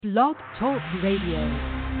Blog Talk Radio.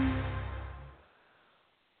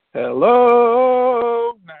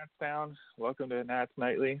 Hello, Nats Town. Welcome to Nats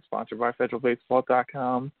Nightly, sponsored by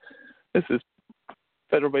FederalBaseball.com. This is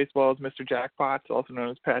Federal Baseball's Mr. Jackpots, also known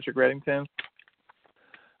as Patrick Reddington.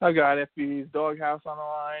 I've got FB's Doghouse on the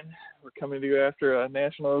line. We're coming to you after a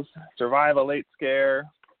Nationals survive a late scare,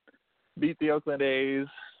 beat the Oakland A's.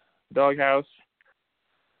 Doghouse.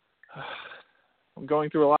 I'm going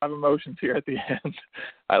through a lot of emotions here at the end.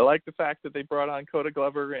 I like the fact that they brought on Koda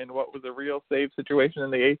Glover in what was a real save situation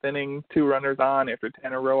in the eighth inning, 2 runners on after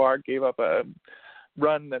Tanner Roark gave up a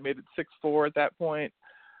run that made it 6-4 at that point.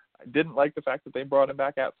 I didn't like the fact that they brought him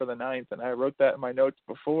back out for the ninth, and I wrote that in my notes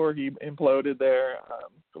before he imploded there.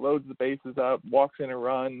 Loads the bases up, walks in a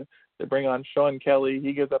run. They bring on Sean Kelly.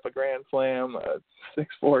 He gives up a grand slam. A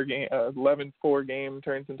 6-4 game, 11-4 game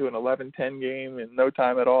turns into an 11-10 game in no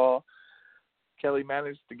time at all. Kelly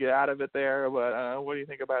managed to get out of it there, but what do you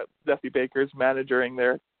think about Duffy Baker's managing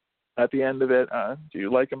there at the end of it? Do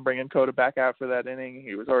you like him bringing Koda back out for that inning?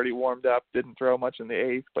 He was already warmed up, didn't throw much in the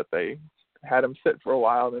eighth, but they had him sit for a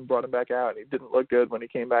while and then brought him back out, and he didn't look good when he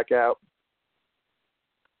came back out.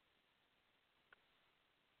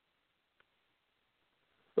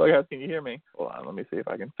 So, guys, can you hear me? Hold on, let me see if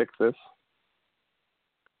I can fix this.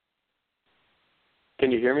 Can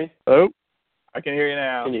you hear me? Oh, I can hear you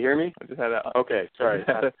now. Can you hear me? I just had that. Okay, sorry.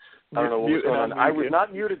 I don't know what was going on. I was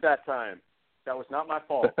not muted that time. That was not my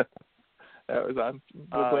fault. That was on.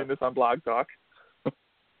 We're playing this on Blog Talk.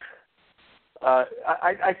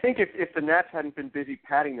 I think if the Nats hadn't been busy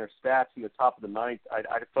padding their stats in the top of the ninth, I'd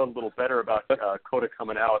have felt a little better about Koda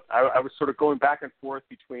coming out. I was sort of going back and forth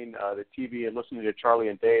between the TV and listening to Charlie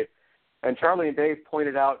and Dave. And Charlie and Dave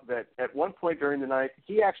pointed out that at one point during the night,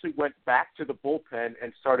 he actually went back to the bullpen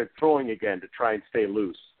and started throwing again to try and stay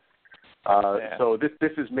loose. So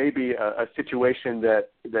this is maybe a situation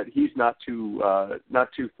that he's not too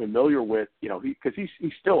familiar with, because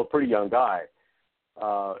he's still a pretty young guy,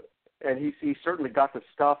 and he's certainly got the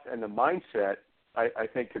stuff and the mindset, I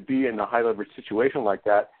think, to be in a high leverage situation like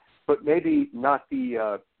that, but maybe not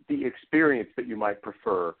the experience that you might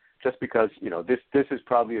prefer. Just because, this is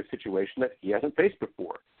probably a situation that he hasn't faced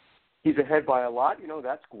before. He's ahead by a lot,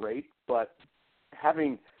 that's great, but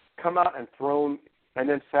having come out and thrown and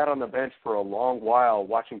then sat on the bench for a long while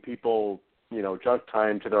watching people, junk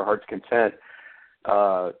time to their heart's content,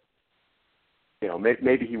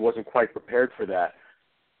 maybe he wasn't quite prepared for that.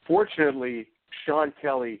 Fortunately, Sean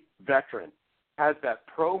Kelly, veteran, has that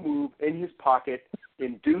pro move in his pocket,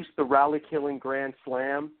 induce the rally-killing grand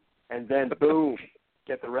slam, and then boom,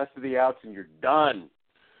 get the rest of the outs, and you're done.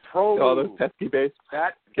 All those pesky base.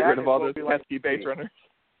 Get rid of all those pesky base runners.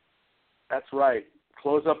 That's right.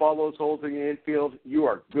 Close up all those holes in the infield. You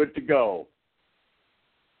are good to go.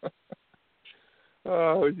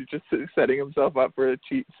 He's just setting himself up for a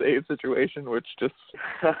cheap save situation, which just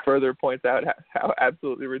further points out how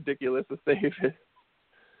absolutely ridiculous a save is.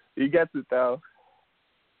 He gets it, though.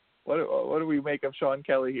 What do we make of Sean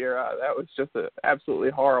Kelly here? That was just an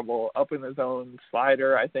absolutely horrible up in the zone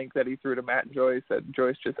slider, I think, that he threw to Matt Joyce, that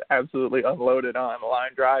Joyce just absolutely unloaded on.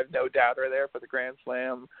 Line drive, no doubter there for the grand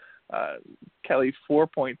slam. Kelly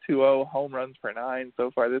 4.20 home runs per 9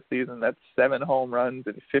 so far this season. That's 7 home runs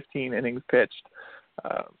in 15 innings pitched.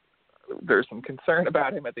 There's some concern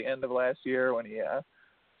about him at the end of last year when he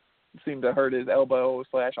seemed to hurt his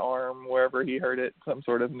elbow/arm, wherever he hurt it, some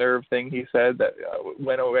sort of nerve thing, he said, that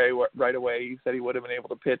went away right away. He said he would have been able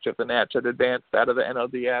to pitch if the Nats had advanced out of the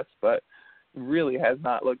NLDS, but really has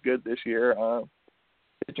not looked good this year.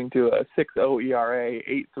 Pitching to a 6.0 ERA,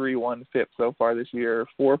 8.31 FIP so far this year,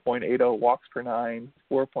 4.80 walks per 9,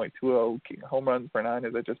 4.20 home runs per 9,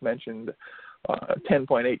 as I just mentioned,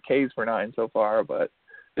 10.8 Ks per 9 so far, but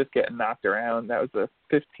just getting knocked around. That was the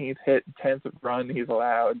 15th hit, 10th run he's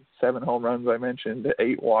allowed, 7 home runs I mentioned,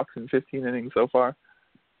 8 walks in 15 innings so far.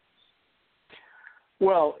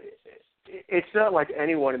 Well, it's not like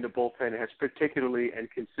anyone in the bullpen has particularly and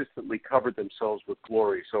consistently covered themselves with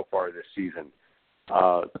glory so far this season.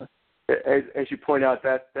 As you point out,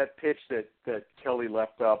 that pitch that Kelly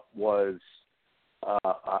left up was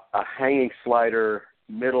a hanging slider,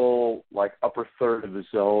 middle, like upper third of the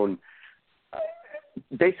zone,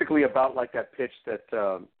 basically about like that pitch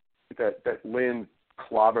that Lynn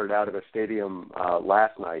clobbered out of a stadium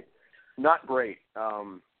last night. Not great.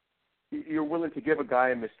 You're willing to give a guy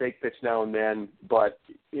a mistake pitch now and then, but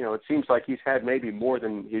it seems like he's had maybe more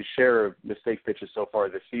than his share of mistake pitches so far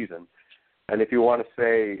this season. And if you want to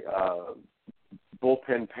say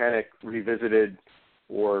bullpen panic revisited,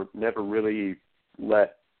 or never really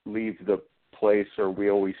let leave the place, or we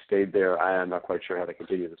always stayed there, I am not quite sure how to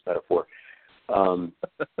continue this metaphor.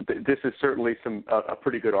 This is certainly a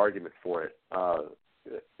pretty good argument for it.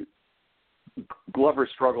 Glover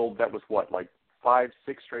struggled. That was like 5-6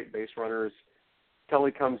 straight base runners.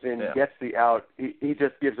 Kelly comes in, gets the out. He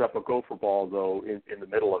just gives up a gopher ball though in the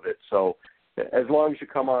middle of it. So as long as you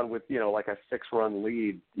come on with like a 6-run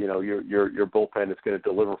lead, your bullpen is going to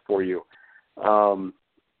deliver for you.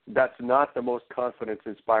 That's not the most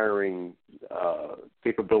confidence-inspiring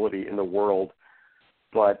capability in the world,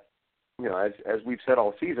 but as we've said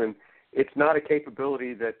all season, it's not a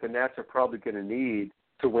capability that the Nats are probably going to need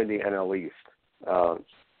to win the NL East.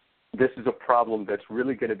 This is a problem that's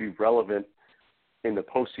really going to be relevant in the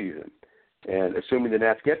postseason. And assuming the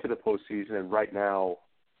Nats get to the postseason, and right now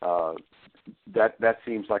that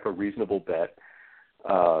seems like a reasonable bet,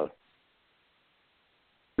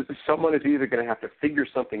 someone is either going to have to figure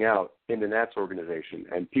something out in the Nats organization,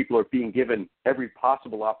 and people are being given every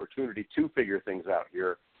possible opportunity to figure things out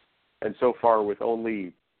here. And so far, with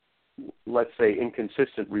only, let's say,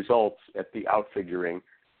 inconsistent results at the outfiguring,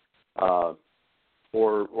 or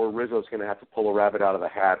Rizzo's going to have to pull a rabbit out of the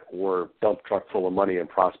hat or dump truck full of money and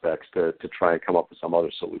prospects to try and come up with some other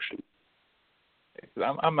solution.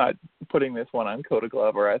 I'm not putting this one on Koda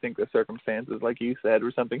Glover. I think the circumstances, like you said,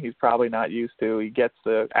 were something he's probably not used to. He gets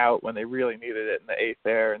the out when they really needed it in the 8th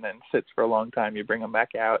there, and then sits for a long time. You bring him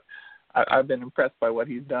back out. I've been impressed by what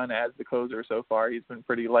he's done as the closer so far. He's been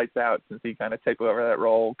pretty lights out since he kind of took over that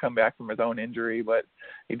role, come back from his own injury, but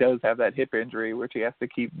he does have that hip injury, which he has to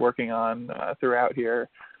keep working on throughout here.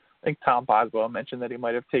 I think Tom Boswell mentioned that he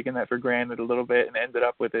might have taken that for granted a little bit and ended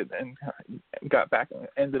up with it and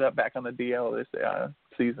ended up back on the DL this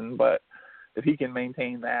season. But if he can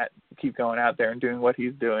maintain that, keep going out there and doing what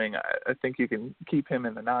he's doing, I think you can keep him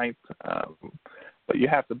in the 9th. But you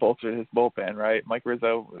have to bolster his bullpen, right? Mike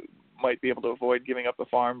Rizzo might be able to avoid giving up the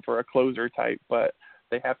farm for a closer type, but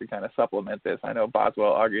they have to kind of supplement this. I know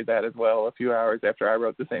Boswell argued that as well a few hours after I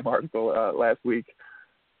wrote the same article last week.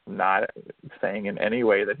 Not saying in any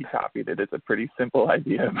way that he copied it. It's a pretty simple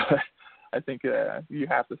idea, but I think you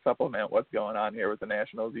have to supplement what's going on here with the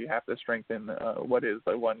Nationals. You have to strengthen what is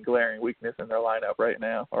the one glaring weakness in their lineup right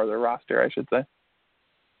now, or their roster, I should say.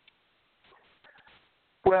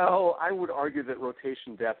 Well, I would argue that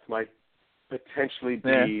rotation depth might potentially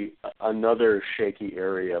be another shaky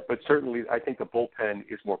area, but certainly I think the bullpen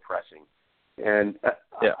is more pressing. And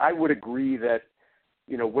I would agree that,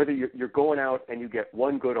 whether you're going out and you get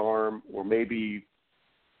one good arm or maybe,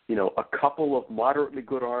 a couple of moderately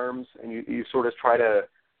good arms, and you sort of try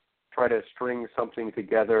to string something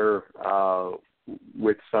together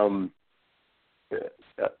with some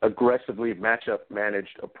aggressively matchup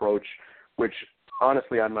managed approach, which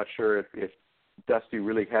honestly I'm not sure if Dusty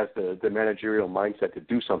really has the managerial mindset to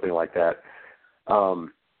do something like that.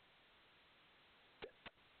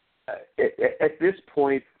 At this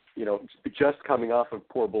point, just coming off of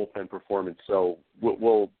poor bullpen performance, so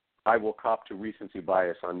I will cop to recency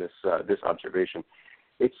bias on this observation.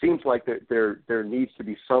 It seems like that there needs to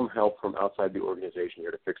be some help from outside the organization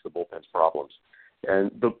here to fix the bullpen's problems,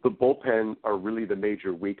 and the bullpen are really the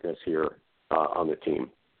major weakness here on the team.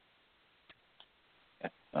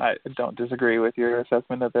 I don't disagree with your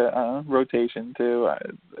assessment of the rotation, too. I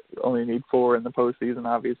only need 4 in the postseason,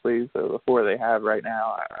 obviously, so the 4 they have right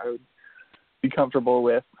now I would be comfortable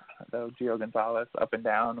with. Though Gio Gonzalez up and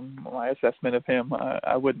down, my assessment of him,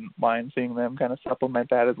 I wouldn't mind seeing them kind of supplement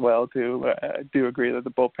that as well, too. But I do agree that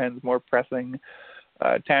the bullpen's more pressing.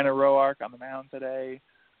 Tanner Roark on the mound today,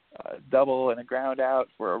 double and a ground out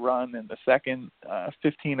for a run in the 2nd,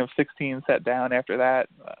 15 of 16 set down after that,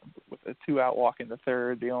 with a 2-out walk in the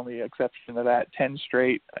 3rd. The only exception to that, 10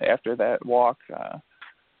 straight after that walk.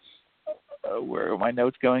 Where are my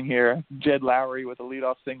notes going here? Jed Lowry with a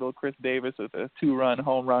leadoff single. Chris Davis with a 2-run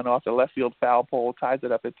home run off the left field foul pole ties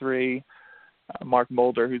it up at 3. Mark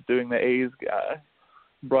Mulder, who's doing the A's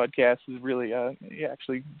broadcast, is really he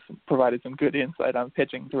actually provided some good insight on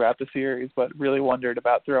pitching throughout the series, but really wondered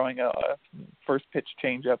about throwing a first pitch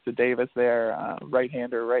changeup to Davis there.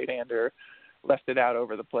 Right-hander, left it out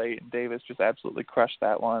over the plate, and Davis just absolutely crushed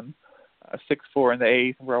that one. 6-4 in the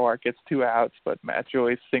 8th. Roark gets 2 outs, but Matt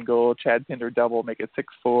Joyce single, Chad Pinder double, make it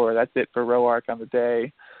 6-4. That's it for Roark on the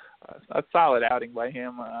day. A solid outing by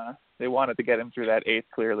him. They wanted to get him through that 8th,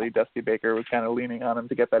 clearly. Dusty Baker was kind of leaning on him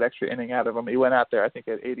to get that extra inning out of him. He went out there, I think,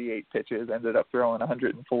 at 88 pitches, ended up throwing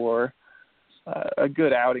 104. A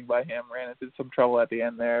good outing by him. Ran into some trouble at the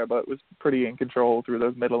end there, but was pretty in control through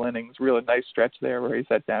those middle innings. Really nice stretch there where he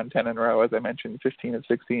set down 10 in a row, as I mentioned, 15 of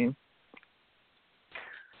 16.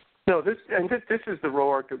 No, this is the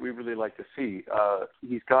Roark that we really like to see.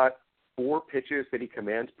 He's got 4 pitches that he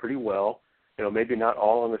commands pretty well, maybe not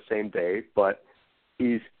all on the same day, but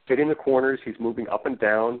he's hitting the corners, he's moving up and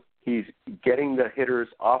down, he's getting the hitters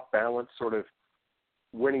off balance, sort of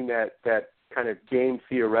winning that kind of game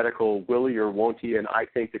theoretical will he or won't he, and I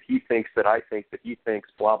think that he thinks that I think that he thinks,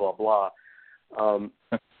 blah, blah, blah.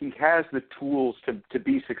 He has the tools to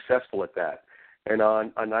be successful at that. And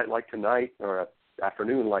on a night like tonight, or an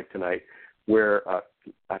afternoon like tonight, where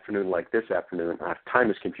afternoon like this afternoon, time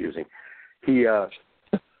is confusing, he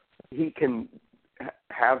can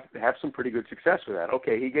have some pretty good success with that.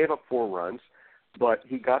 Okay, he gave up 4 runs, but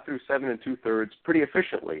he got through 7 2/3 pretty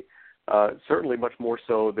efficiently. Certainly much more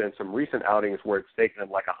so than some recent outings where it's taken him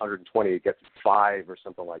like 120 to get to 5 or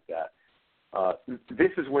something like that.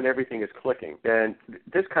 This is when everything is clicking. And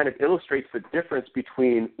this kind of illustrates the difference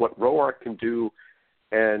between what Roark can do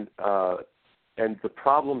and the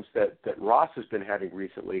problems that Ross has been having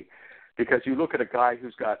recently, because you look at a guy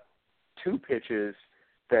who's got 2 pitches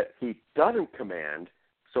that he doesn't command,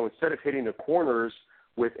 so instead of hitting the corners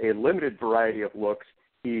with a limited variety of looks,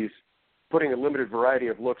 he's putting a limited variety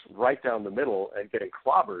of looks right down the middle and getting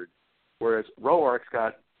clobbered, whereas Roark's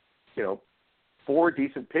got, 4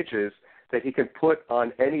 decent pitches that he can put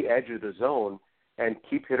on any edge of the zone and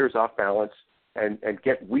keep hitters off balance and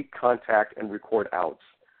get weak contact and record outs.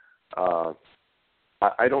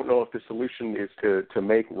 I don't know if the solution is to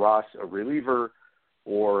make Ross a reliever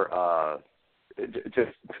or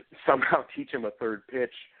just somehow teach him a third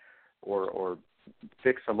pitch or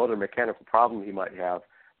fix some other mechanical problem he might have.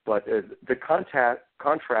 But the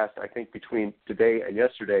contrast, I think, between today and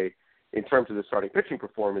yesterday in terms of the starting pitching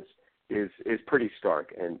performance is pretty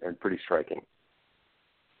stark and pretty striking.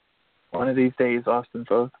 One of these days, Austin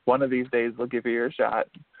Foth, one of these days they'll give you your shot.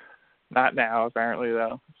 Not now, apparently,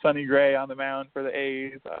 though. Sonny Gray on the mound for the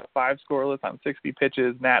A's, 5 scoreless on 60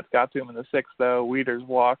 pitches. Nats got to him in the 6th, though. Wieters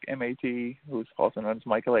walk, MAT, who's also known as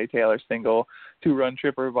Michael A. Taylor, single. 2-run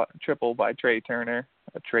triple by Trey Turner.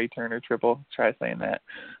 A Trey Turner triple. Try saying that.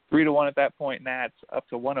 3-1 at that point. Nats up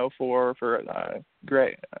to 104 for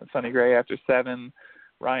Sonny Gray after 7.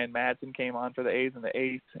 Ryan Madsen came on for the A's in the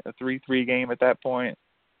 8th. A 3-3 game at that point.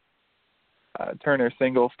 Turner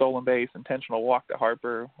single, stolen base, intentional walk to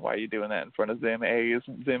Harper. Why are you doing that in front of Zim? A's.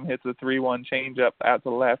 Zim hits a 3-1 changeup out to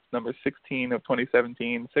the left, number 16 of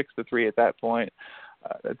 2017, 6-3 at that point.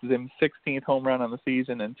 That's Zim's 16th home run on the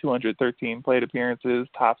season and 213 plate appearances.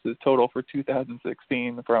 Tops his total for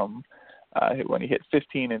 2016 from when he hit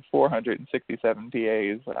 15 and 467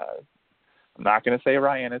 PAs. I'm not going to say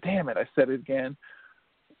Ryan. Damn it, I said it again.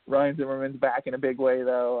 Ryan Zimmerman's back in a big way,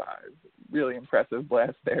 though. Really impressive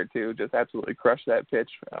blast there, too. Just absolutely crushed that pitch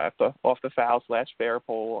off the foul/fair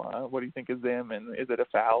pole. What do you think of Zim, and is it a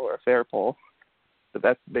foul or a fair pole? But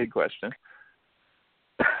that's the big question.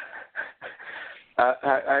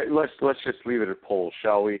 Let's just leave it at pole,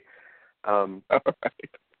 shall we? All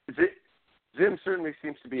right. Zim certainly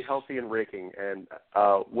seems to be healthy and raking, and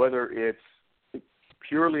whether it's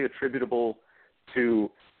purely attributable to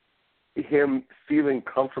him feeling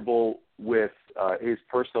comfortable with his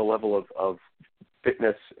personal level of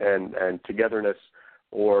fitness and togetherness,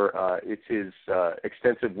 or it's his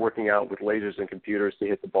extensive working out with lasers and computers to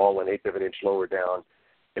hit the ball 1/8 of an inch lower down.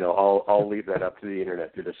 I'll leave that up to the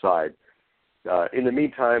internet to decide. In the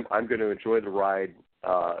meantime, I'm going to enjoy the ride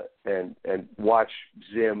and watch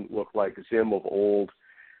Zim look like Zim of old.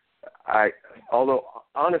 Although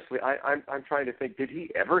honestly, I'm trying to think, did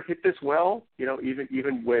he ever hit this well?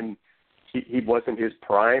 Even when he wasn't his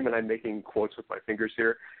prime, and I'm making quotes with my fingers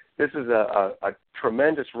here. This is a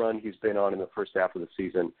tremendous run he's been on in the first half of the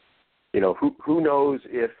season. Who knows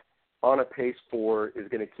if On a Pace 4 is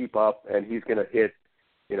going to keep up and he's going to hit,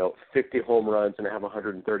 50 home runs and have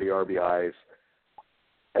 130 RBIs.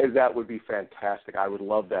 And that would be fantastic. I would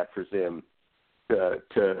love that for Zim to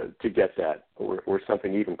get that or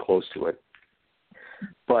something even close to it.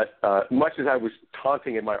 But much as I was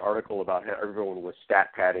taunting in my article about how everyone was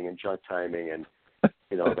stat padding and junk timing and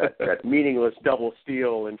that meaningless double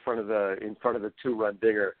steal in front of the 2-run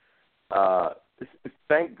dinger,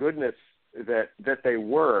 thank goodness that they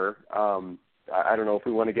were. I don't know if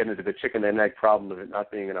we want to get into the chicken and egg problem of it not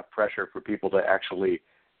being enough pressure for people to actually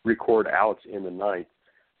record outs in the 9th,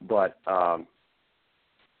 but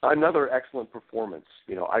another excellent performance.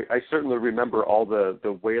 I certainly remember all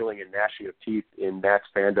the wailing and gnashing of teeth in Nats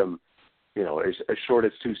fandom, as short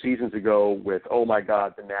as 2 seasons ago with, oh my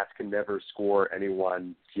God, the Nats can never score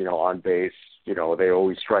anyone, on base. They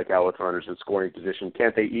always strike out with runners in scoring position.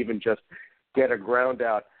 Can't they even just get a ground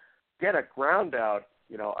out?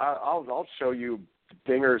 I'll show you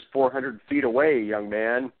dingers 400 feet away, young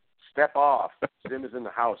man. Step off. Zim is in the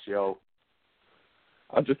house, yo.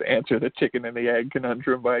 I'll just answer the chicken and the egg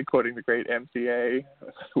conundrum by quoting the great MCA.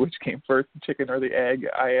 Which came first, the chicken or the egg?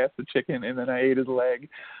 I asked the chicken, and then I ate his leg.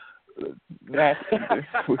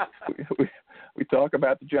 We talk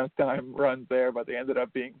about the junk time runs there, but they ended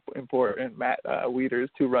up being important. Matt Wieters,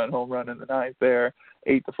 2-run home run in the 9th there,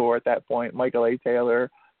 8-4 at that point. Michael A. Taylor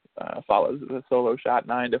follows with a solo shot,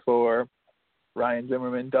 9-4. Ryan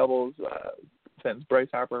Zimmerman doubles, sends Bryce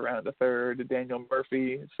Harper around the 3rd. Daniel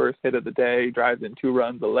Murphy, his first hit of the day, drives in 2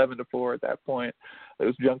 runs, 11-4 at that point.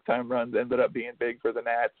 Those junk time runs ended up being big for the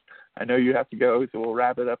Nats. I know you have to go, so we'll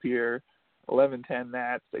wrap it up here. 11-10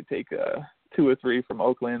 Nats. They take 2 or 3 from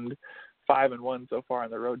Oakland, 5-1 so far on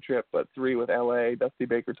the road trip, but 3 with LA. Dusty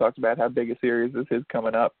Baker talked about how big a series this is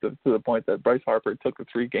coming up to the point that Bryce Harper took a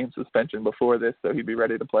 3-game suspension before this, so he'd be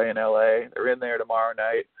ready to play in LA. They're in there tomorrow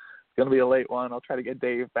night. It's going to be a late one. I'll try to get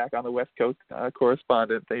Dave back on the West Coast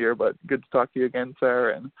correspondent here, but good to talk to you again,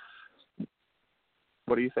 sir. And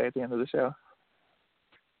what do you say at the end of the show?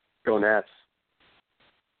 Go Nats.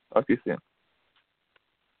 Talk to you soon.